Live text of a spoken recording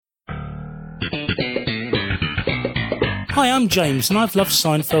Hi, I'm James, and I've loved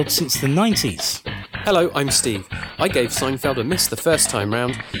Seinfeld since the 90s. Hello, I'm Steve. I gave Seinfeld a miss the first time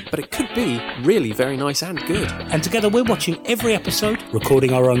round, but it could be really very nice and good. And together we're watching every episode,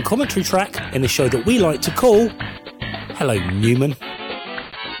 recording our own commentary track in the show that we like to call Hello, Newman.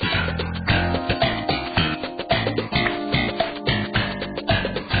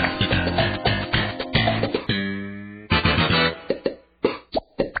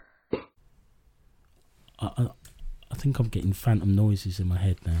 I think I'm getting phantom noises in my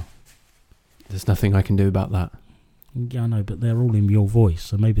head now. There's nothing I can do about that. Yeah, I know, but they're all in your voice,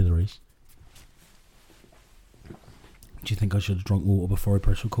 so maybe there is. Do you think I should have drunk water before I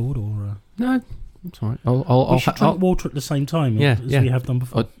press record, or...? No, it's all right. We should drink water at the same time, as we have done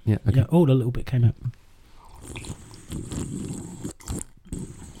before. Yeah, okay. Yeah, a little bit came out.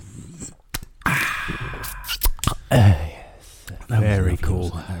 Very cool.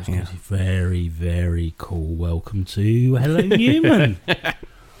 That was very, very cool. Welcome to Hello Newman.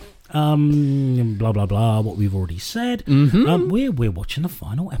 Blah blah blah. What we've already said. Mm-hmm. We're watching the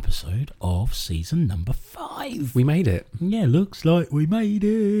final episode of season number 5. We made it. Yeah, looks like we made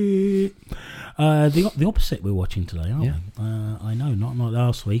it. The opposite we're watching today, aren't we? I know, not like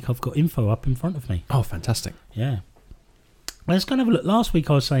last week. I've got info up in front of me. Oh, fantastic. Yeah. Let's go and have a look. Last week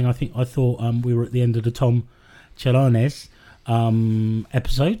I was saying I thought we were at the end of the Tom Chelones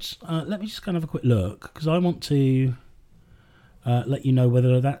episodes. Let me just go and have a quick look, because I want to let you know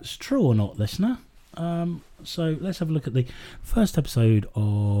whether that's true or not, listener. So let's have a look at the first episode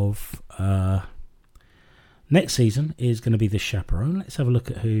of next season is going to be The Chaperone. Let's have a look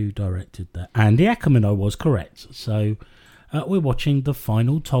at who directed that. Andy Ackerman, I was correct. So we're watching the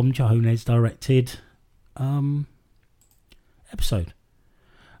final Tom Chelones directed episode.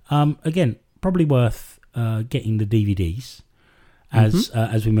 Again, probably worth getting the DVDs.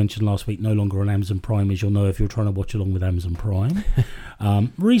 As we mentioned last week, no longer on Amazon Prime, as you'll know if you're trying to watch along with Amazon Prime.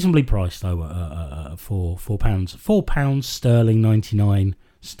 Reasonably priced though, for £4. £4 sterling, 99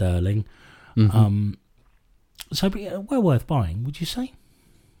 sterling. So well worth buying, would you say?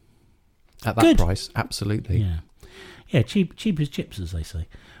 At that price, absolutely. Yeah, cheap as chips, as they say.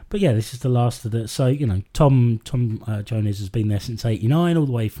 But yeah, this is the last of the. So Tom Jones has been there since '89, all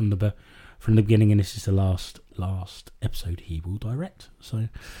the way from the beginning, and this is the last episode he will direct. So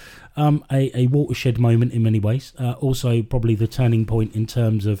a watershed moment in many ways. Also probably the turning point in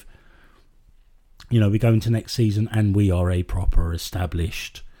terms of, we go into next season and we are a proper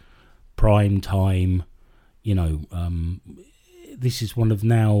established prime time. This is one of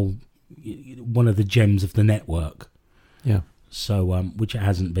the gems of the network. Yeah. So which it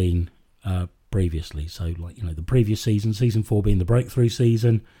hasn't been previously. So the previous season 4 being the breakthrough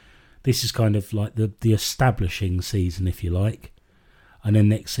season. This is kind of like the establishing season, if you like. And then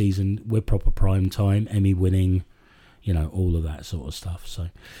next season, we're proper prime time, Emmy winning, all of that sort of stuff. So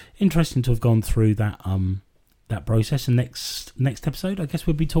interesting to have gone through that process. And next episode, I guess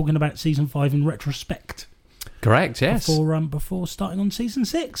we'll be talking about season 5 in retrospect. Correct, yes. Before starting on season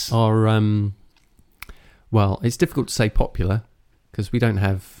 6. Or, well, it's difficult to say popular, because we don't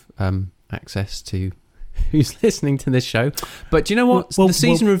have access to who's listening to this show. But do you know what? The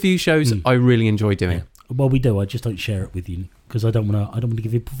season review shows I really enjoy doing. Yeah. Well, we do. I just don't share it with you because I don't want to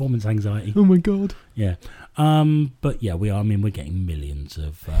give you performance anxiety. Oh my god. Yeah. But yeah, we are. I mean, we're getting millions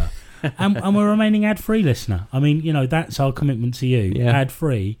of, and we're remaining ad-free, listener. I mean, that's our commitment to you. Yeah.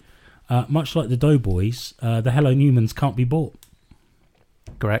 Ad-free. Much like the Doughboys, the Hello Newmans can't be bought.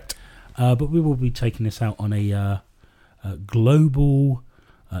 Correct. But we will be taking this out on a global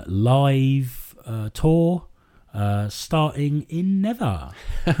live tour starting in never.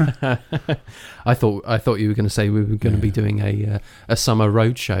 I thought you were going to say we were going to be doing a summer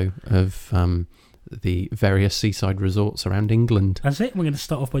road show of the various seaside resorts around England. That's it. We're going to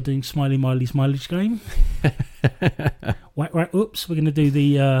start off by doing Smiley Miley's mileage game. Whack whack oops. We're going to do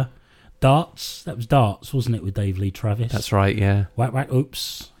the darts. That was darts, wasn't it, with Dave Lee Travis? That's right, yeah. Whack whack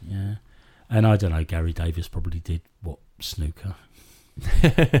oops. Yeah. And I don't know, Gary Davis probably did snooker.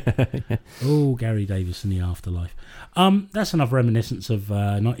 Yeah. Oh, Gary Davis in the afterlife. That's enough reminiscence of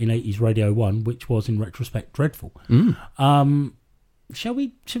 1980s Radio 1, which was in retrospect dreadful. Shall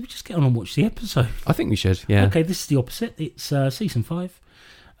we just get on and watch the episode? I think we should, yeah. Okay, this is the opposite. It's season 5,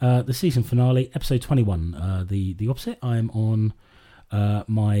 the season finale, episode 21. The opposite. I'm on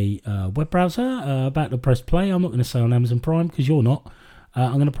my web browser, about to press play. I'm not going to say on Amazon Prime because you're not.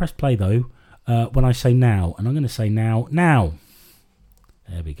 I'm going to press play though when I say now, and I'm going to say now.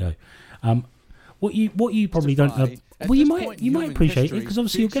 There we go. What you probably don't know, well, you might appreciate it because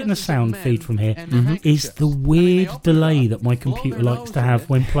obviously you're getting a sound feed from here. Is the weird delay that my computer likes to have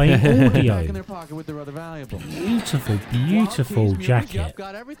when playing audio. Beautiful jacket.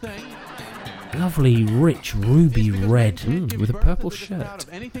 Lovely, rich ruby red with a purple shirt.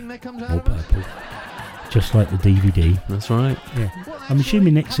 Or purple, just like the DVD. That's right. Yeah, I'm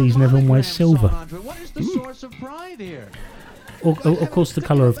assuming next season everyone wears silver. Of course, the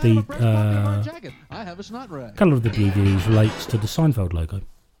colour of the DVDs relates to the Seinfeld logo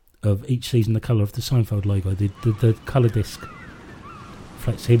of each season. The colour of the Seinfeld logo, the colour disc.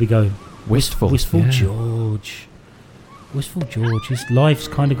 Here we go. Wistful yeah. George. Wistful George. His life's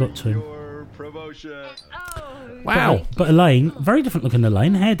kind of got to him. Wow! But Elaine, very different looking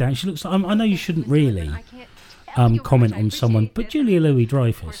Elaine. Hair down. She looks like. I know you shouldn't really comment on someone, but Julia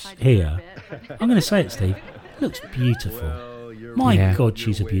Louis-Dreyfus here. I'm going to say it, Steve. Looks beautiful. My God,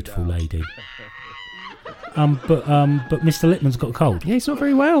 she's a beautiful lady. But Mr. Littman's got a cold. Yeah, he's not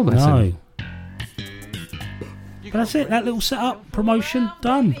very well. No. But that's it. That little setup, promotion,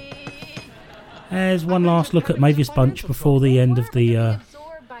 done. There's one last look at Mavis Bunch before the end of the...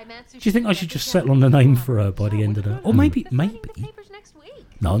 Do you think I should just settle on the name for her by the end of the... Or maybe...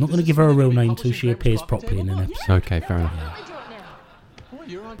 No, I'm not going to give her a real name till she appears properly in an episode. Okay, fair enough.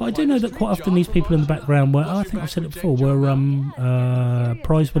 Yeah. But I do know that quite often these people in the background were... I think I've said it before, were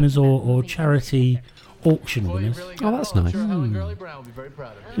prize winners or charity auction winners. Oh, that's nice.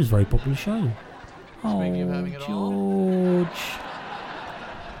 It was a very popular show. Oh, George.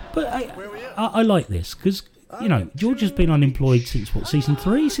 But I like this because, you know, George has been unemployed since, what, season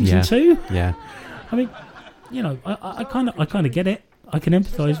 3? Season 2? Yeah. I mean, you know, I kind of get it. I can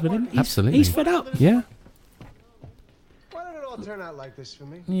empathise with him. Absolutely. He's fed up. Yeah. Why did it all turn out like this for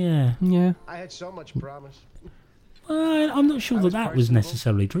me? Yeah. I had so much promise. I'm not sure that was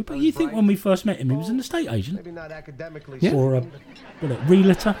necessarily true, but you think when we first met him, he was an estate agent? Maybe not academically. Yeah. Or a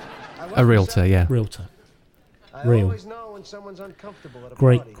realtor? A realtor, yeah. Realtor. I Real. always know when someone's uncomfortable at a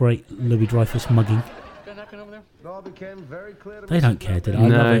Great party. Louis Dreyfus mugging. It all became very clear to They me don't care, do they? I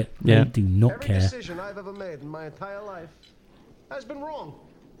No, love it. yeah. They do not Every care. decision I've ever made in my entire life has been wrong.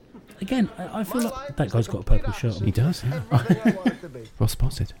 Again, I feel like that guy's got a purple shirt on. He does, yeah. Everything I want it to be. Well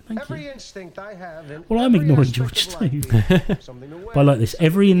spotted. Thank Every you. instinct I have in Well, I'm every ignoring aspect George of life. too. Something to wear. But I like this.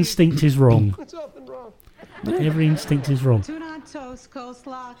 Every instinct is wrong. There's nothing wrong. Every instinct is wrong. Tuna on toast,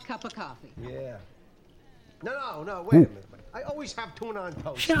 coleslaw, cup of coffee. Yeah. No, wait a minute. I always have tuna on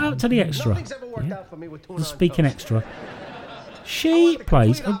toast. Shout out to the extra. Nothing's ever worked out for me with tuna The on speaking toast. extra. She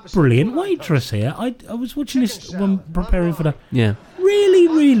plays a brilliant waitress here. I was watching this when preparing for the... Yeah.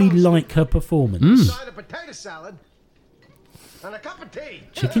 Really like her performance. Side of potato salad and a cup of tea.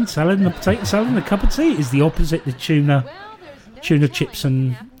 Chicken salad and a potato salad and a cup of tea is the opposite of tuna chips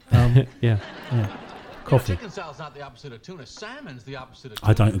and Yeah. coffee. Chicken salad's not the opposite of tuna. Salmon's the opposite of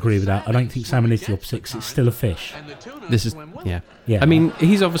I tuna. don't agree with that. I don't think salmon is the opposite 'cause it's still a fish. And the tuna This is, swim with yeah. it. Yeah. I mean,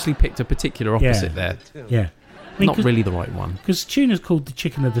 he's obviously picked a particular opposite there. Yeah. Not really the right one. Because tuna's called the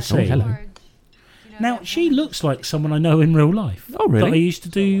chicken of the sea. Oh, hello. Now, she looks like someone I know in real life. Oh, really? That I used to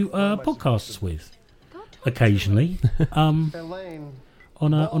do podcasts with occasionally Elaine,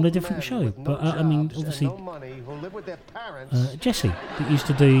 on a different show. with no But, I mean, jobs and obviously, no money, who live with their parents, Jessie, that used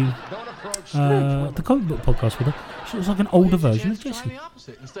to do don't approach the comic book podcast with her. She looks like an older version of Chance to try Jessie. the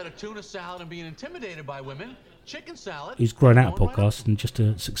opposite. Instead of tuna salad and being intimidated by women, chicken salad. Who's grown out of going right podcasts and just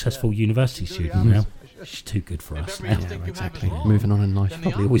a successful university student now. She's too good for If us every now. instinct you have is Exactly. wrong, Moving on in life. then the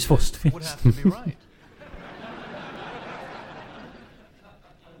Probably always was, to be would honest. have to be right.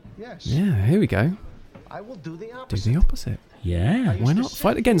 Yes. Yeah, here we go. I will do the Do opposite. the opposite. Yeah. Why not?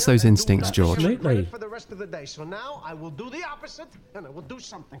 Fight against those instincts, George. Absolutely. For the rest of the day. So now I will do the opposite, and I will do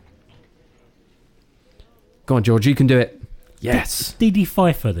something. Go on, George, you can do it. Yes. Dee Dee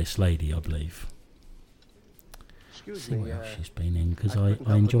Pfeiffer, this lady, I believe. Excuse See me. what else she's been in, because I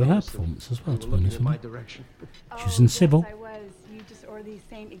enjoy her performance as well, to be honest in my with you. direction. She was in Sybil. Yes, I was. You just ordered the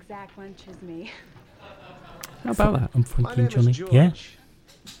same exact lunch as me. How about that? My I'm Frankie name and Johnny. is George. Yeah,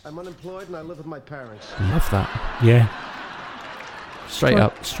 I'm unemployed and I live with my parents. Love that. yeah. Straight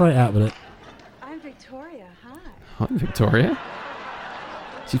up. Straight out with it. I'm Victoria. Hi. Hi, Victoria.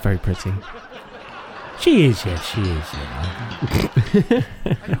 She's very pretty. She is, yes, she is. Yeah.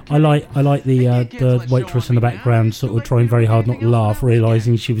 I like the waitress in the background, sort of trying very hard not to laugh,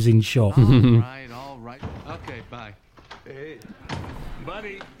 realising she was in shock. All right. Okay, bye. Hey,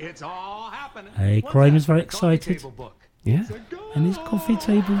 buddy, it's all happening. Hey, What's Kramer's that? very The coffee excited. table book. Yeah. And his coffee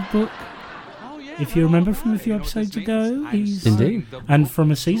table book, Oh, yeah, if you well, remember all from a right. few You know what episodes this means? ago, I've he's Indeed. signed the and book. from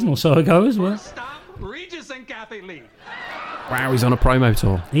a season or so ago as well. Stop, Regis and Kathy Lee. Wow, he's on a promo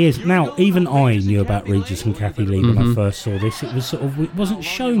tour. He is. Now, even I knew about Regis and Kathy Lee when I first saw this. It was sort of, it wasn't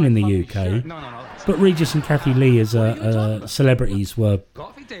shown in the UK, but Regis and Kathy Lee as celebrities were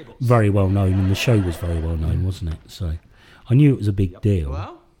very well known, and the show was very well known, wasn't it? So I knew it was a big deal.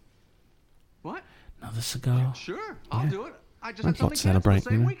 Well, what? Another cigar. Sure, I'll do it. I just I'd have like to something celebrate, canceled the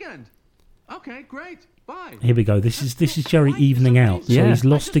same you know. weekend. Okay, great. Bye. Here we go. This is Jerry evening out. So Yeah. he's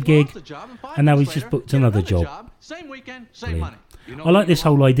lost a gig, and now he's just booked another job. Same weekend, same money. I like this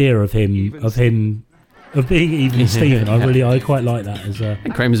whole idea of him being Evening Stephen. I quite like that as a.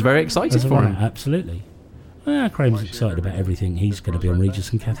 And Kramer's very excited As a for runner, him. absolutely. Well, Kramer's excited about everything. He's going to be on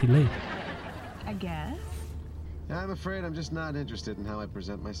Regis and Kathy Lee. I guess. I'm afraid I'm just not interested in how I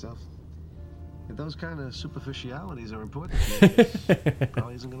present myself. If those kind of superficialities are important to me, it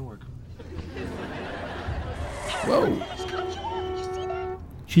probably isn't going to work. Whoa.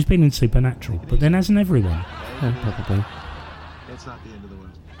 She's been in Supernatural, but then hasn't everyone? Yeah, probably. It's not the end of the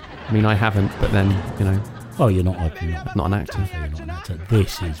world. I mean, I haven't, but then, you know, Oh, you're not not an actor. You're not an actor.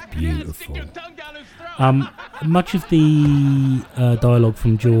 This is beautiful. Much of the dialogue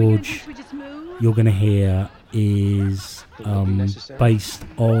from George We just moved. you're going to hear is based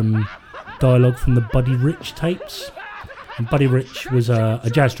on dialogue from the Buddy Rich tapes. And Buddy Rich was a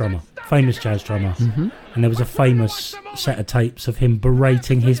jazz drummer, famous jazz drummer. And there was a famous set of tapes of him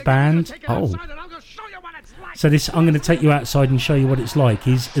berating his band. Oh. So this, I'm going to take you outside and show you what it's like.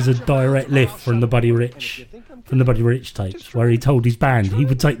 Is a direct lift from the Buddy Rich tapes, where he told his band he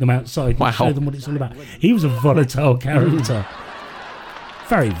would take them outside and show them what it's all about. He was a volatile character.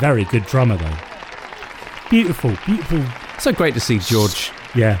 Very, very good drummer though. Beautiful. So great to see George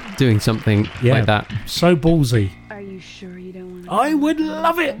doing something like that. So ballsy. Are you sure you don't want to? I would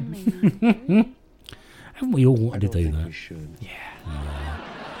love it. Haven't we all wanted to do that?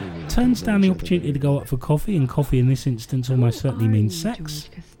 Turns down the opportunity to go out for coffee, and coffee in this instance almost certainly means sex.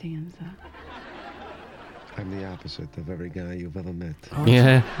 I'm the opposite of every guy you've ever met.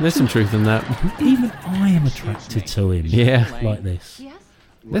 Yeah, there's some truth in that. Even I am attracted to him. Yeah. Like this.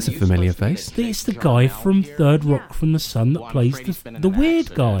 There's a familiar face. It's the guy from Third Rock from the Sun that plays the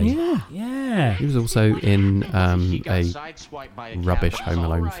weird guy. Yeah. He was also in a rubbish Home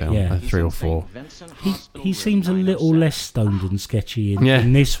Alone film, 3 or 4. He seems a little less stoned and sketchy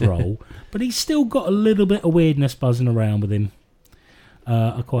in this role, but he's still got a little bit of weirdness buzzing around with him.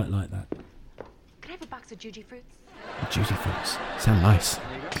 I quite like that. Could I have a box of Juji fruits? Juicy fruits. Sound nice.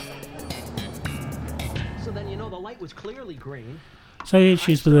 So then you know the light was clearly green. So here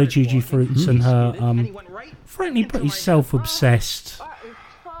she is with her Juji fruits and her, frankly, pretty self-obsessed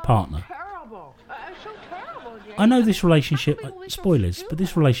partner. I know this relationship, spoilers, but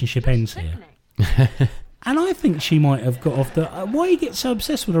this relationship ends here. And I think she might have got off the, why you get so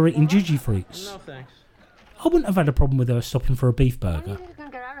obsessed with her eating Juji fruits? No thanks. I wouldn't have had a problem with her stopping for a beef burger.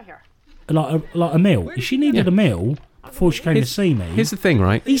 Like a meal. If she needed a meal before she came to see me. Here's the thing,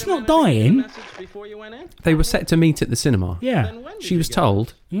 right? He's not dying. They were set to meet at the cinema. Yeah. She was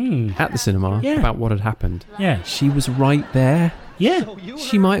told at the cinema about what had happened. Yeah. She was right there. Yeah.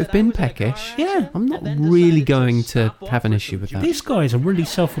 She might have been peckish. Yeah. I'm not really going to have an issue with that. This guy's a really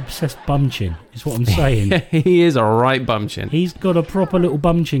self-obsessed bumchin, is what I'm saying. He is a right bumchin. He's got a proper little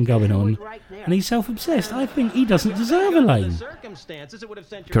bumchin going on, and he's self-obsessed. I think he doesn't deserve Elaine.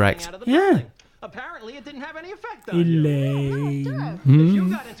 Correct. Yeah. Apparently, it didn't have any effect on Elaine.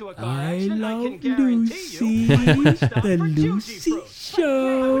 you. Got into a car I accident, love can guarantee Lucy. you. The Lucy I'd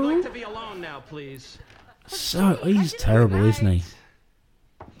Show. like to be alone now, please. So, he's terrible, isn't he?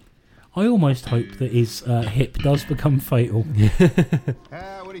 I almost hope that his hip does become fatal.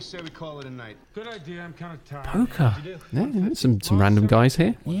 What do you say we call it a night? Good idea. I'm kind of tired. Poker. Yeah, some random guys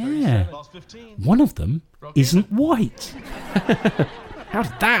here. Yeah. One of them isn't white. How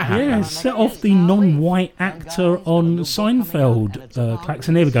did that happen? Yeah, set off the non-white actor on Seinfeld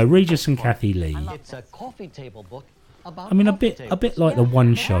klaxon. Here we go. Regis and Kathy Lee. It's a coffee table book. I mean, a bit like the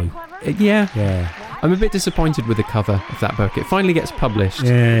One Show. Yeah. I'm a bit disappointed with the cover of that book. It finally gets published.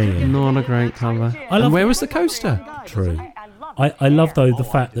 Yeah. Not a great cover. And where was the coaster? True. I love, though, the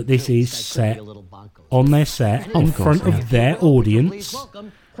fact that this is set on their set in front of their audience.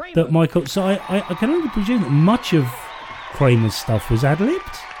 That Michael... So I can only presume that much of Kramer's stuff was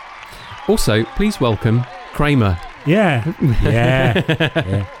ad-libbed. Also, please welcome Kramer. Yeah.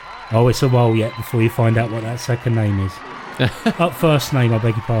 Oh, it's a while yet before you find out what that second name is. First name, I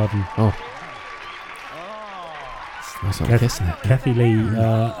beg your pardon. Oh. Nice little kiss in it. Kathy Lee,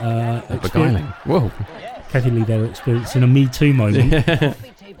 Beguiling. Whoa. Kathy Lee, they're experiencing a Me Too moment.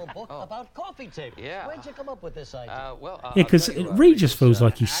 Coffee table book about coffee tables. Yeah. Where'd you come up with this idea? Yeah, because Reed just feels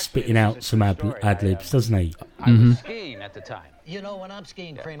like he's spitting out some ad-libs, doesn't he? I was skiing at the time. You know, when I'm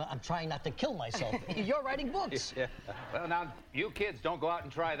skiing, Kramer, I'm trying not to kill myself. You're writing books. Yeah. Well, now, you kids don't go out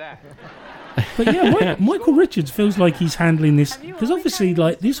and try that. But yeah, Michael Richards feels like he's handling this, because obviously,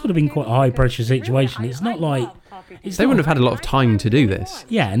 like, this would have been quite a high-pressure situation. It's not like... They wouldn't have had a lot of time to do this.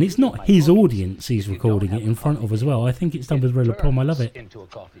 Yeah, and it's not his audience he's recording it in front of as well. I think it's done with real aplomb. I love it.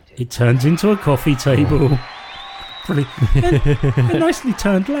 It turns into a coffee table. Brilliant. And nicely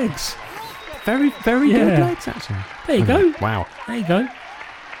turned legs. Very, very good legs, actually. There you go. Wow. There you go.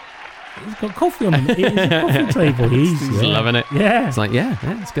 He's got coffee on him. It is a coffee table. He's loving it. Yeah. It's like, yeah,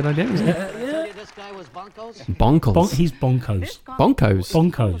 it's a good idea, isn't it? This guy was Bonkos? Bonkles. He's bonkos. Bonkos.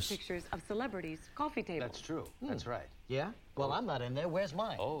 Bonkos. Pictures of celebrities' coffee tables. That's true. That's right. Yeah? Well, I'm not in there. Where's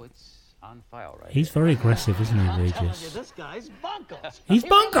mine? Oh, it's on file right He's very aggressive, isn't he, I'm telling you, Regis? this guy's Bonkos. He's He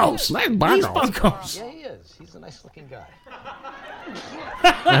really bonkos. is. He's bonkos. Yeah, he is. He's a nice-looking guy.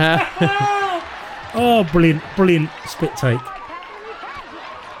 Oh, brilliant spit take.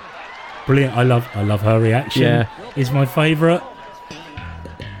 Brilliant. I love her reaction. Yeah. Is my favourite.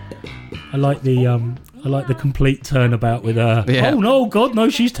 I like the complete turnabout with her. Yeah. Oh no, God, no,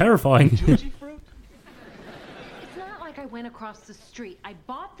 she's terrifying. It's not like I went across the street. I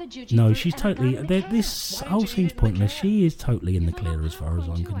bought the juji No, fruit she's and I got totally. it in the This can. whole scene's pointless. She is totally in the clear as far as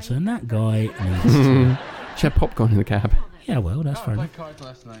I'm concerned. That guy. She had popcorn in the cab. Yeah, well, that's fair enough.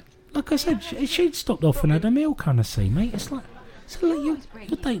 Like I said, she'd stopped off and had a meal kind of scene, mate. It's like you're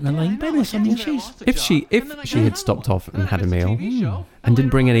dating Elaine Bennis. I mean, she's. If she had stopped off and had a meal and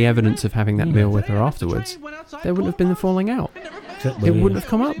didn't bring any evidence of having that meal with her afterwards, there wouldn't have been the falling out. It wouldn't have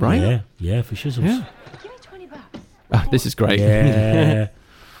come up, right? Yeah, for shizzles. Yeah. Give me $20. Ah, this is great. Yeah.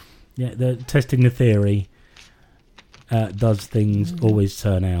 Yeah, testing the theory. Does things always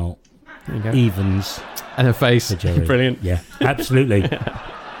turn out There you go. evens And her face. for Jerry? Brilliant. Yeah, absolutely.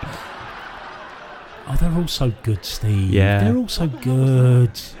 Oh, they're all so good, Steve. Yeah. They're all so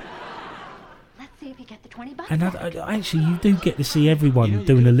good. Let's see if you get the $20. And actually, you do get to see everyone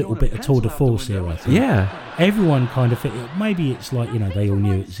doing a little bit of tour de force here, I think. Yeah. Everyone kind of... Maybe it's like, they all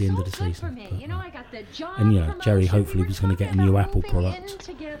knew it's the end of the season. But, and, Jerry hopefully was going to get a new Apple product.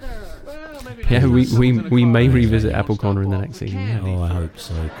 Yeah, we may revisit Apple Corner in the next season. Yeah. Oh, I hope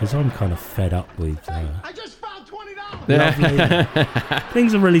so, because I'm kind of fed up with... I just found $20. Lovely.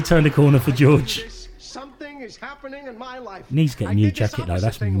 Things have really turned a corner for George. Something is happening in my life. Needs to get a I new did this jacket, though. opposite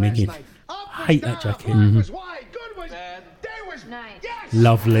That's thing last minging. night. Up I was hate that down, jacket. wrong was wide, good was Bad. day was Nice. yes.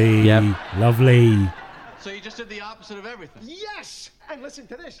 Lovely. Yep. Lovely. So you just did the opposite of everything. Yes. And listen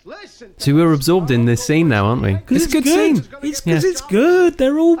to this. Listen. So we're absorbed in this scene now, aren't we? It's a good scene. It's because it's good.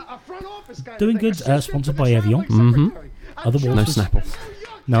 They're all A front office kind doing of thing. good. Assistant Sponsored to by the Evian. traveling secretary. Other I'm waters. No Snapple.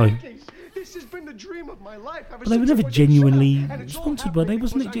 No. Yankees. This has been the dream of my life ever But they were since I never was a genuinely child, and it's all sponsored, were they? happening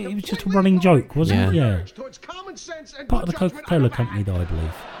Wasn't it? because I It was just a completely running joke, ignored wasn't it? Yeah. Yeah. towards common sense and Part of the good judgment. Coca-Cola I'm company, though, I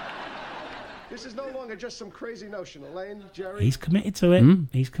believe. This is no longer just some crazy notion, Elaine, Jerry. He's committed to it.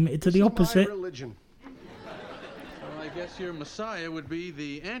 He's committed to This the is opposite. My religion. So I guess your Messiah would be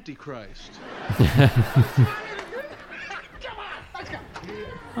the Antichrist.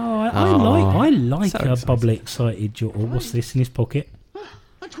 Oh, I like so a exciting. bubbly, excited George. Oh, what's this in his pocket?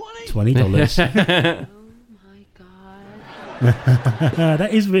 A 20. $20. Oh my God.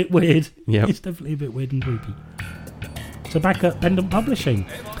 That is a bit weird. Yep. It's definitely a bit weird and creepy. So back at Pendant Publishing,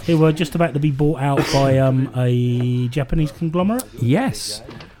 who were just about to be bought out by a Japanese conglomerate, Yes.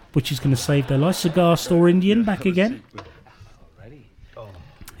 which is going to save their life. Cigar Store Indian back again.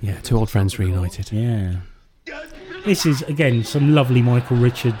 Yeah, two old friends reunited. Yeah. This is, again, some lovely Michael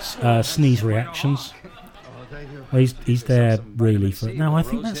Richards sneeze reactions. Well, he's there really for... No, I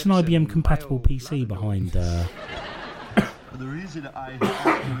think that's an IBM compatible PC behind... The reason I have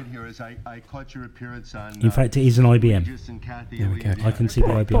to it here is I caught your appearance on. In fact, it is an IBM. Regis and Kathy There we Lee. go. I can see the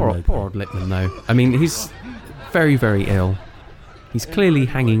IBM logo. Poor old Lippman, though. I mean, he's very, very ill. He's clearly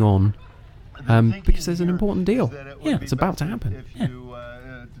hanging on because there's an important deal. Yeah, it's about to happen. If you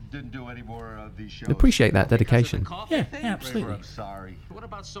didn't do any more of these shows. Appreciate that dedication. Yeah, absolutely. I'm sorry. What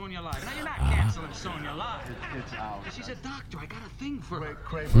about Sonia Live? Now, you're not canceling Sonia Live. It's out. She's a doctor. I got a thing for her.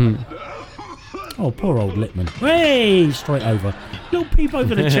 Oh, poor old Lippman. Hey, straight over. Little peep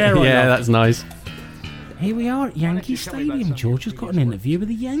over the chair. I Yeah, love. that's nice. Here we are at Yankee Stadium. George has got an interview with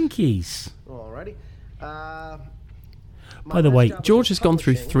the Yankees. Alrighty. By the way, George has gone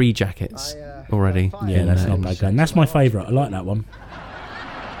through 3 jackets already. yeah, that's not bad going. That's my favourite. I like that one.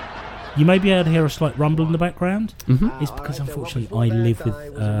 You may be able to hear a slight rumble in the background. Mm-hmm. It's because, unfortunately, I live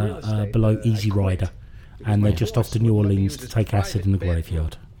with below Easy Rider, and they're just off to New Orleans to take acid in the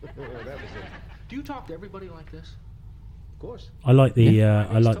graveyard. Do you talk to everybody like this? Of course. I like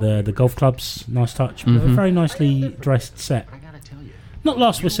the golf clubs. Nice touch. A very nicely dressed set. I gotta tell you. Not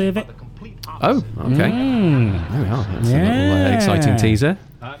last we see of it. Oh, okay. There we are. That's a little exciting teaser.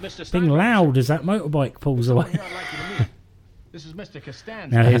 Being loud as that motorbike pulls away. This is Mr.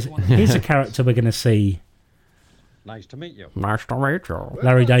 Costanza. Now here's a character we're going to see. Nice to meet you. Nice to meet you.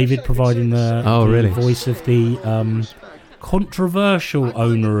 Larry David providing the voice of the controversial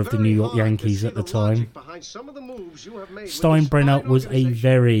owner of the New York Yankees at the time. Steinbrenner was a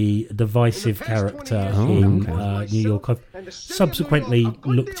very divisive character in New York. I've subsequently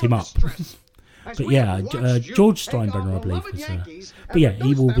looked him up. But yeah, George Steinbrenner, I believe, was. But yeah,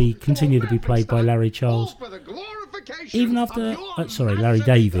 he will continue to be played by Larry Charles, even after. Larry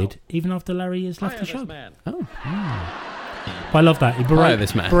David, even after Larry has left the show. Oh, but I love that he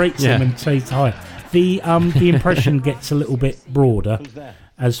breaks him and says hi. The impression gets a little bit broader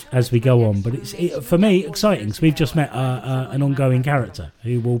as we go on, but it's for me exciting because we've just met an ongoing character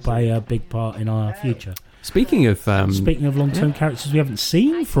who will play a big part in our future. Speaking of long-term characters we haven't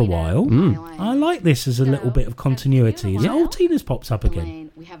seen for a while, I like this as a little bit of continuity. Old Tina's pops up again.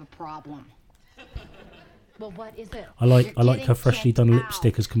 We have a problem. Well, what is it? I like her freshly done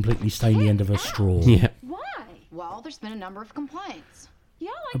lipstick has completely stained the end of her straw. Yeah. Why? Well, there's been a number of complaints. Yeah,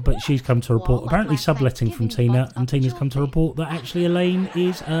 but she's come to report, apparently subletting from Tina, and Tina's come to report that actually Elaine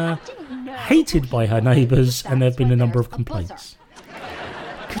is hated by her neighbours, and there have been a number of complaints.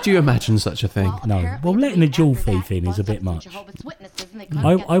 Could you imagine such a thing? No. Well, letting a jewel thief in is a bit much.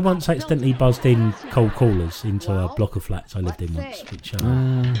 I once accidentally buzzed in cold callers into a block of flats I lived in once, which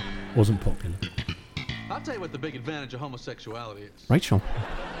wasn't popular. I'll tell you what the big advantage of homosexuality is. Rachel.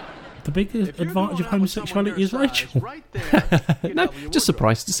 The big advantage of homosexuality is Rachel. No, just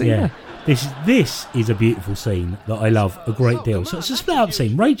surprised to see her. This is a beautiful scene that I love a great deal. So it's a split-up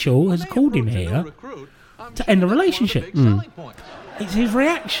scene. Rachel has called him here to end the relationship. His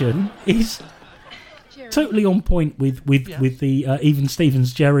reaction is totally on point with the Even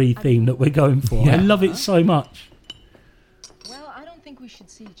Stevens Jerry theme that we're going for. I love it so much. Well, I don't think we should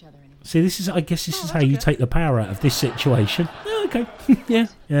see each other anymore. See, I guess this is how you take the power out of this situation. Oh, okay. yeah.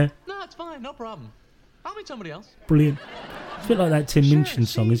 No, it's fine. No problem. I'll meet somebody else. Brilliant. It's a bit like that Tim Minchin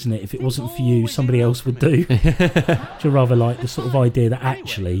song, isn't it? If it wasn't for you, somebody else would do. Which I rather like the sort of idea that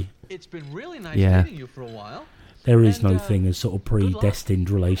actually... It's been really nice meeting you for a while. There is no thing as sort of predestined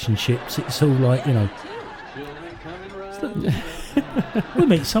relationships. It's all like, we'll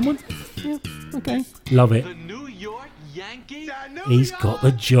meet someone. Yeah, okay. Love it. The New York Yankees? He's got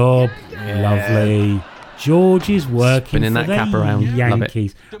the job. Yeah. Lovely. George is working for the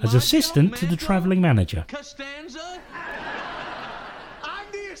Yankees as assistant to the travelling manager. Costanza?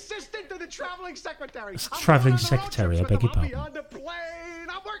 I'm the assistant to the travelling secretary. Travelling secretary, I beg your pardon. On the plane.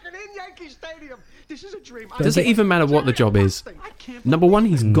 I'm working in Yankee Stadium. This is a dream. Does it even matter what the job is? Number one,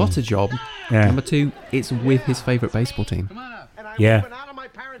 he's got a job. Yeah. Number two, it's with his favourite baseball team. Yeah.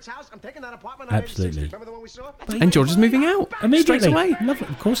 Absolutely. And George is moving out immediately. Straight away. Lovely.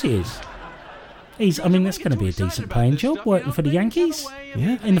 Of course he is. That's going to be a decent paying job, working for the Yankees.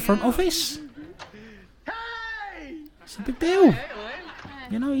 Yeah. In the front office. It's a big deal.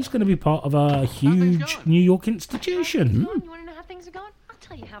 He's going to be part of a huge New York institution. You want to know how things are going? I'll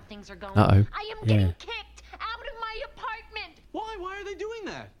tell you how things are going. Uh-oh. I am getting kicked out of my apartment. Why? Why are they doing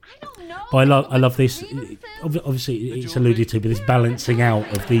that? I don't know. But I love this. Obviously, it's alluded to, but this balancing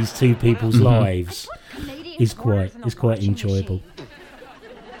out of these two people's lives is quite enjoyable.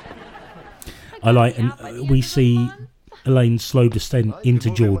 I like, and we see Elaine's slow descent into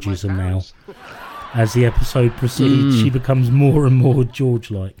Georgism now. As the episode proceeds, she becomes more and more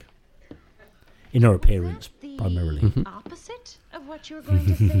George-like in her appearance, primarily. Opposite of what you were going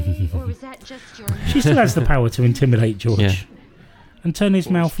to say, or was that just your? She still has the power to intimidate George and turn his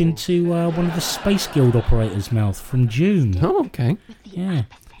mouth into one of the Space Guild operators' mouth from June. Oh, okay. Yeah,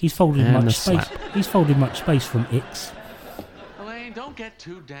 he's folded much space. He's folded much space from Ix. Elaine, don't get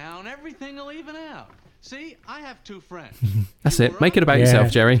too down. Everything will even out. See, I have two friends. That's it. Make it about yourself,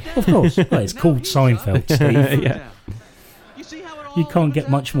 Jerry. Of course. Well, it's called Seinfeld, Steve. You can't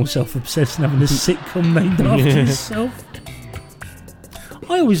get much more self-obsessed than having a sitcom named after yourself.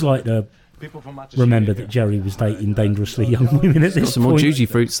 I always like to remember that Jerry was dating dangerously young women at this point. Some more Juji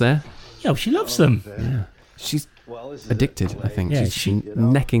fruits there. Yeah, well, she loves them. Yeah. She's addicted, I think. Yeah, she's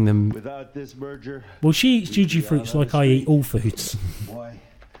necking them. Well, she eats Juji fruits like I eat all foods. Boy,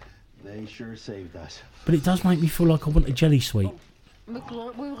 they sure saved us. But it does make me feel like I want a jelly sweet.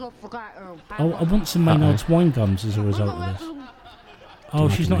 I want some Maynard's wine gums as a result of this. Oh,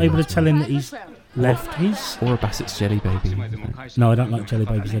 she's not able to tell him that he's left his... Or a Bassett's Jelly Baby. No, I don't like jelly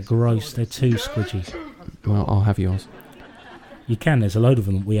babies. They're gross. They're too squidgy. Well, I'll have yours. You can. There's a load of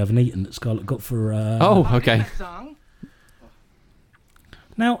them that we haven't eaten that Scarlett got for... Oh, okay.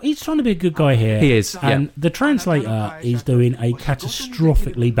 Now, he's trying to be a good guy here. He is, and the translator is doing a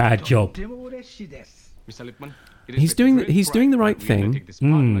catastrophically bad job. He's doing the right thing.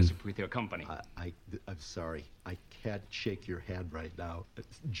 I'm sorry. I can't shake your hand right now.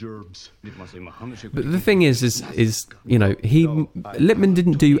 It's germs. But the thing is Lippman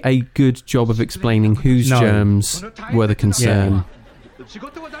didn't do a good job of explaining whose germs were the concern. Yeah.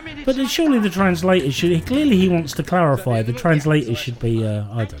 But surely the translator should... Clearly he wants to clarify. The translator should be...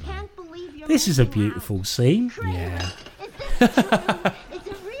 I don't know. This is a beautiful scene. Yeah. Is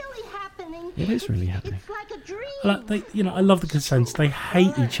it really happening? It is really happening. It's like a dream. I love the consents. They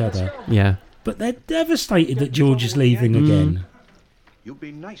hate each other. Yeah. But they're devastated that George is leaving again. You'll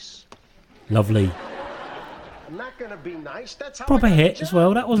be nice. Lovely. I'm not gonna be nice. That's how Proper hit as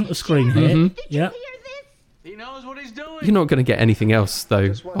well. That wasn't a screen hit. Yeah. He knows what he's doing. You're not going to get anything else,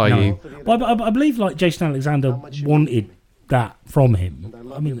 though, are you? Well, I believe Jason Alexander wanted that from him. I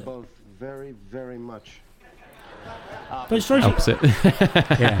love you both very, very much. But it's strangely... Opposite.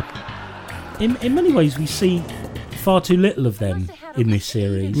 Yeah. In many ways, we see far too little of them in this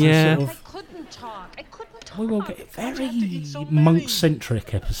series. Yeah. I couldn't talk. We will get a very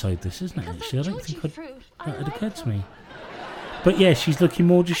monk-centric episode, this, isn't it, actually? I don't think that had occurred to me. But yeah, she's looking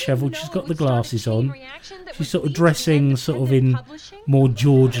more dishevelled. She's got the glasses on. She's sort of dressing sort of in more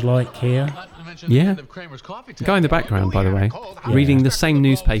George-like here. Yeah. The guy in the background, by the way, reading the same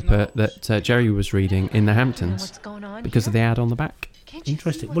newspaper that Jerry was reading in the Hamptons because of the ad on the back.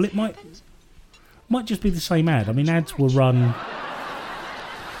 Interesting. Well, it might just be the same ad. I mean, ads were run...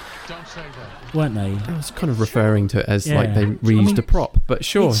 weren't they? I was kind of referring to it as like they reused a prop, but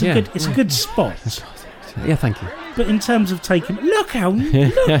sure, it's a good spot. Yeah, thank you. But in terms of taking... Look at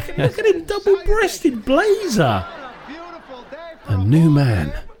him, double-breasted blazer. A new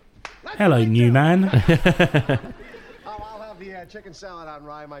man. Hello, Newman. I'll have the chicken salad on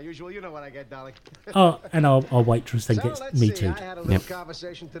rye, my usual. You know what I get, darling. Oh, and our waitress then gets Me Too'd. I had a little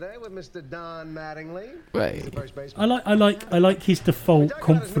conversation today with Mr. Don Mattingly. Right. I like his default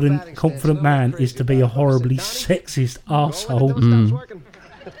confident man is to be a horribly sexist arsehole.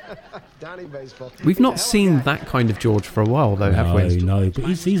 We've not seen that kind of George for a while, though, have we? No, but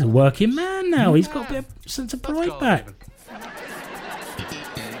he's a working man now. He's got a bit of sense of pride back.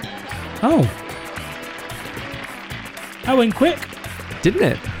 Oh. That went quick. Didn't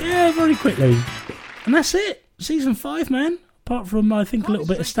it? Yeah, very quickly. And that's it. Season 5, man. Apart from, I think, a little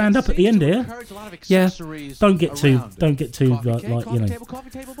bit of stand-up at the end here. Yeah. Don't get too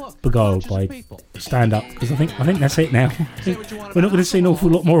beguiled by stand-up, because I think that's it now. We're not going to see an awful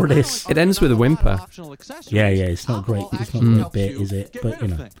lot more of this. It ends with a whimper. Yeah, it's not great. It's not a great bit, is it? But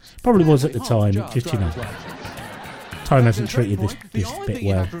probably was at the time. Just time hasn't treated this bit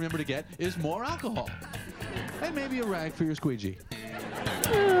well. Remember to get is more alcohol, and maybe a rag for your squeegee.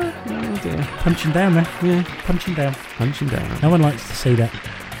 Oh dear. Punching down there. Yeah, punching down. No one likes to see that.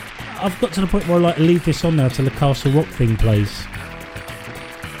 I've got to the point where I like to leave this on now till the Castle Rock thing plays.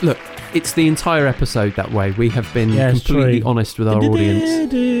 Look, it's the entire episode that way. We have been completely honest with our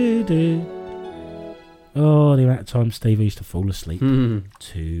audience. Oh, the amount of time Steve used to fall asleep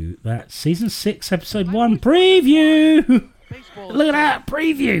to that Season 6, Episode 1 preview! Look at that,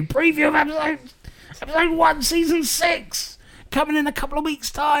 preview of Episode 1, Season 6! Coming in a couple of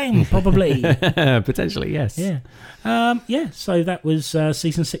weeks' time, probably. Potentially, yes. Yeah. So that was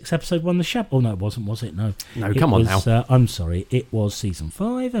Season 6, Episode 1, The Shab. Oh, no, it wasn't, was it? No. No, come on now. I'm sorry. It was Season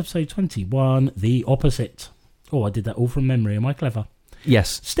 5, Episode 21, The Opposite. Oh, I did that all from memory. Am I clever?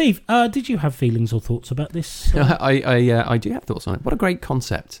 Yes. Steve, did you have feelings or thoughts about this? I do have thoughts on it. What a great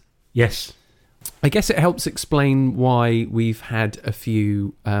concept. Yes. I guess it helps explain why we've had a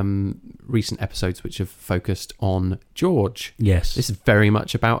few recent episodes which have focused on George. Yes. This is very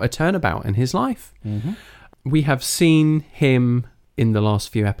much about a turnabout in his life. Mm-hmm. We have seen him in the last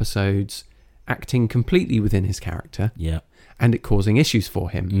few episodes acting completely within his character. Yeah. And it causing issues for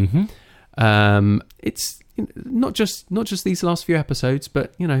him. Mm-hmm. It's not just these last few episodes,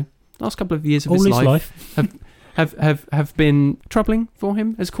 but last couple of years of all his life have been troubling for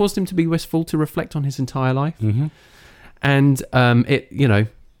him, has caused him to be wistful, to reflect on his entire life. Mm-hmm. And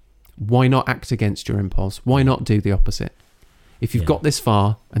why not act against your impulse? Why not do the opposite? If you've got this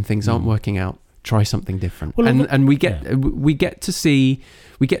far and things aren't working out, try something different. Well, and we get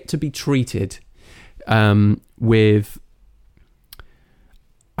to be treated with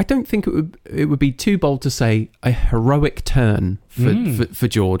I don't think it would be too bold to say a heroic turn for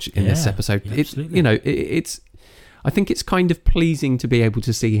George in this episode. Absolutely. I think it's kind of pleasing to be able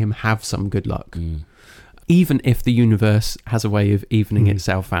to see him have some good luck. Even if the universe has a way of evening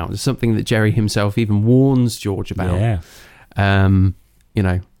itself out. It's something that Jerry himself even warns George about. Yeah. And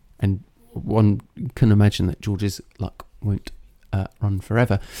one can imagine that George's luck won't run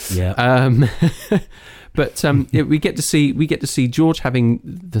forever. Yeah. But we get to see George having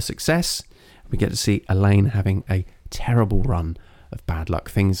the success. We get to see Elaine having a terrible run of bad luck.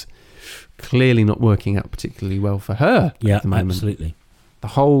 Things clearly not working out particularly well for her at the moment. Absolutely. The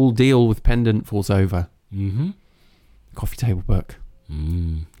whole deal with Pendant falls over. Mm-hmm. Coffee table book.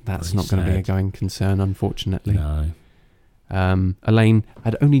 That's not going to be a going concern, unfortunately. No. Elaine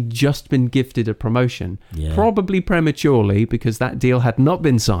had only just been gifted a promotion, probably prematurely because that deal had not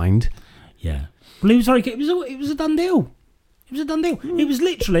been signed. Yeah. Well, it was a done deal. It was a done deal. It was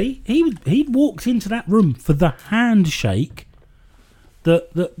literally he'd walked into that room for the handshake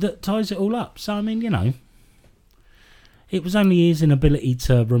that ties it all up. So I mean, it was only his inability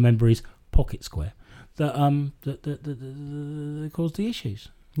to remember his pocket square that caused the issues.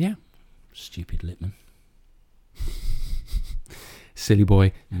 Yeah. Stupid Littman. Silly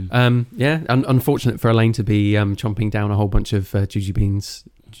boy. Unfortunate for Elaine to be chomping down a whole bunch of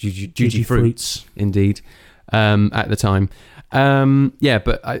Juji fruits, indeed, at the time.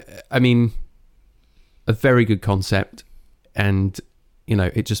 But I mean, a very good concept, and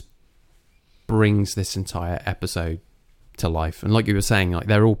it just brings this entire episode to life. And like you were saying, like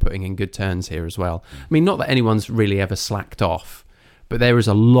they're all putting in good turns here as well. I mean, not that anyone's really ever slacked off, but there is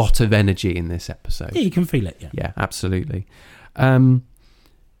a lot of energy in this episode. Yeah, you can feel it. Yeah, absolutely. And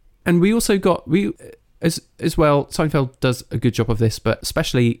we also got as well. Seinfeld does a good job of this, but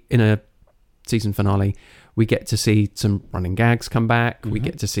especially in a season finale, we get to see some running gags come back. We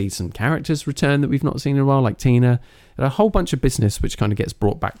get to see some characters return that we've not seen in a while, like Tina, and a whole bunch of business which kind of gets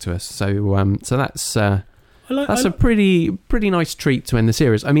brought back to us. So that's a pretty nice treat to end the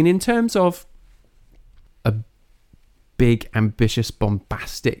series. I mean, in terms of a big, ambitious,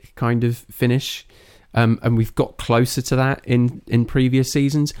 bombastic kind of finish, and we've got closer to that in previous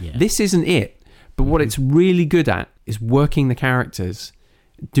seasons. Yeah. This isn't it, but what it's really good at is working the characters,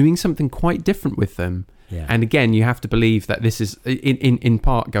 doing something quite different with them. Yeah. And again, you have to believe that this is in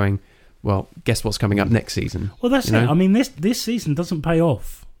part going, well, guess what's coming up next season? Well, that's it. I mean, this season doesn't pay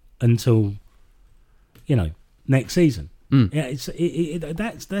off until next season. Yeah,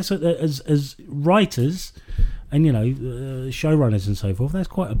 that's as writers and showrunners and so forth. That's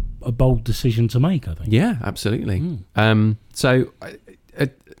quite a bold decision to make, I think. Yeah, absolutely. So,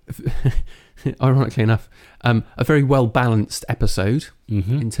 ironically enough, a very well balanced episode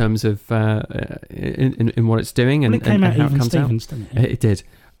in terms of in what it's doing and, it came and out how even it comes Stevens, out. Didn't it? It did.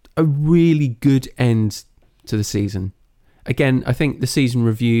 A really good end to the season. Again, I think the season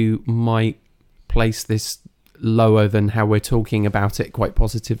review might place this lower than how we're talking about it quite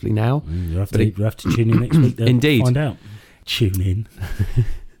positively now. You have to tune in next week to Indeed. find out. Tune in.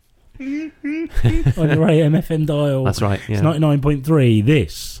 On your AM FM dial. That's right. Yeah. It's 99.3.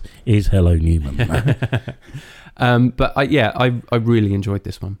 This is Hello Newman. But I really enjoyed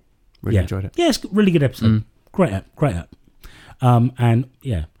this one. Really enjoyed it. Yeah, it's a really good episode. Great app. And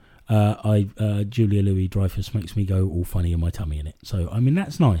yeah, Julia Louis-Dreyfus makes me go all funny in my tummy in it. So I mean,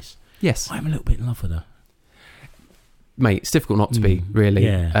 that's nice. Yes, I'm a little bit in love with her. Mate, it's difficult not to be, really.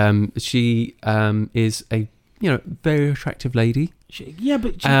 Yeah. She is a very attractive lady.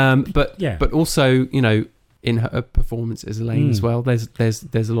 But also in her performance as Elaine as well.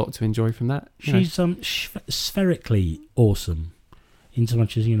 There's a lot to enjoy from that. She's spherically awesome. In so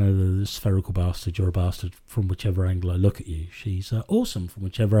much as the spherical bastard, you're a bastard from whichever angle I look at you. She's awesome from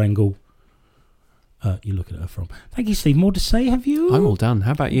whichever angle you look at her from. Thank you, Steve. More to say, have you? I'm all done.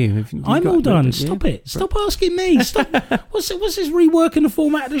 How about you? I'm all done. Stop it. Stop asking me. Stop. What's this reworking the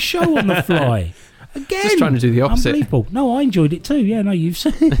format of the show on the fly? Again. Just trying to do the opposite. Unbelievable. No, I enjoyed it too. Yeah, no, you've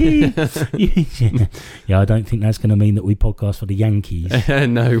said. Yeah, I don't think that's going to mean that we podcast for the Yankees.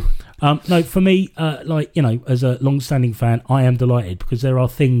 No. No, for me, as a long-standing fan, I am delighted because there are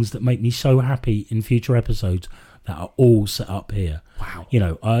things that make me so happy in future episodes that are all set up here. Wow.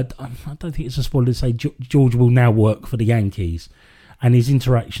 I don't think it's a spoiler to say George will now work for the Yankees, and his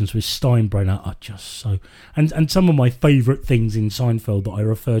interactions with Steinbrenner are just so. And some of my favourite things in Seinfeld that I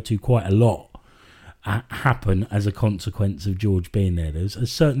refer to quite a lot happen as a consequence of George being there. There's a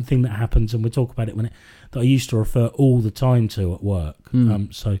certain thing that happens, and we'll talk about it that I used to refer all the time to at work.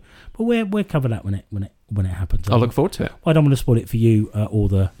 But we'll cover that when it happens. I'll look forward to it. I don't want to spoil it for you or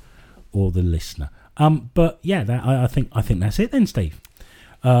the listener. But yeah, I think that's it then, Steve.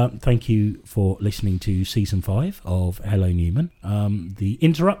 Thank you for listening to season 5 of Hello Newman, the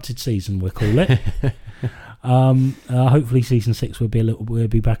interrupted season we'll call it. Hopefully season 6 we'll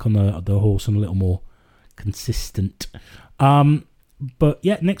be back on the horse and a little more consistent. But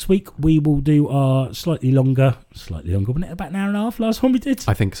yeah, next week we will do our slightly longer, wasn't it? About an hour and a half last one we did?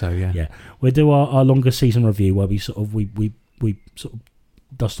 I think so, yeah. Yeah. We'll do our longer season review where we sort of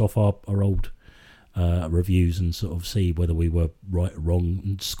dust off our old reviews and sort of see whether we were right or wrong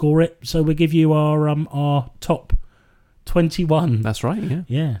and score it. So we'll give you our top 21. That's right, yeah.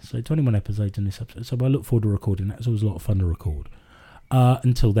 Yeah, so 21 episodes in this episode. So I look forward to recording that. It's always a lot of fun to record.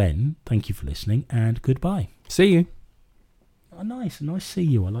 Until then, thank you for listening and goodbye. See you. Oh, nice see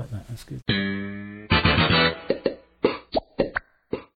you. I like that. That's good.